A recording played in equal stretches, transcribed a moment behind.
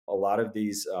a lot of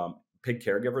these pig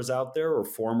caregivers out there are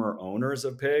former owners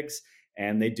of pigs,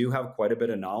 and they do have quite a bit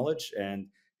of knowledge. And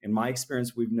in my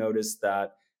experience, we've noticed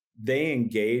that they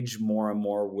engage more and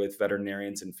more with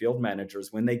veterinarians and field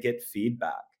managers when they get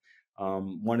feedback.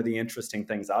 One of the interesting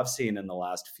things I've seen in the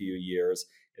last few years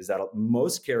is that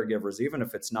most caregivers, even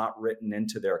if it's not written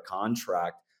into their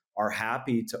contract, are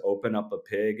happy to open up a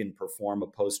pig and perform a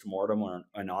postmortem or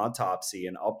an autopsy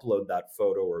and upload that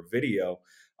photo or video,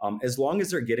 as long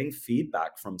as they're getting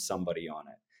feedback from somebody on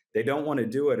it. They don't want to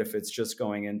do it if it's just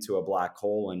going into a black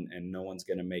hole and no one's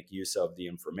going to make use of the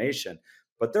information.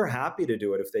 But they're happy to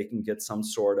do it if they can get some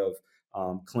sort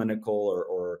of clinical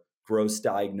or gross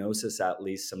diagnosis, at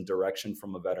least some direction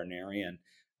from a veterinarian.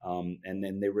 And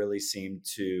then they really seem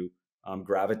to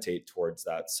gravitate towards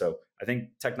that. So I think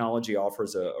technology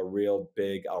offers a real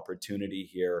big opportunity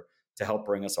here to help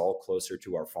bring us all closer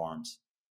to our farms.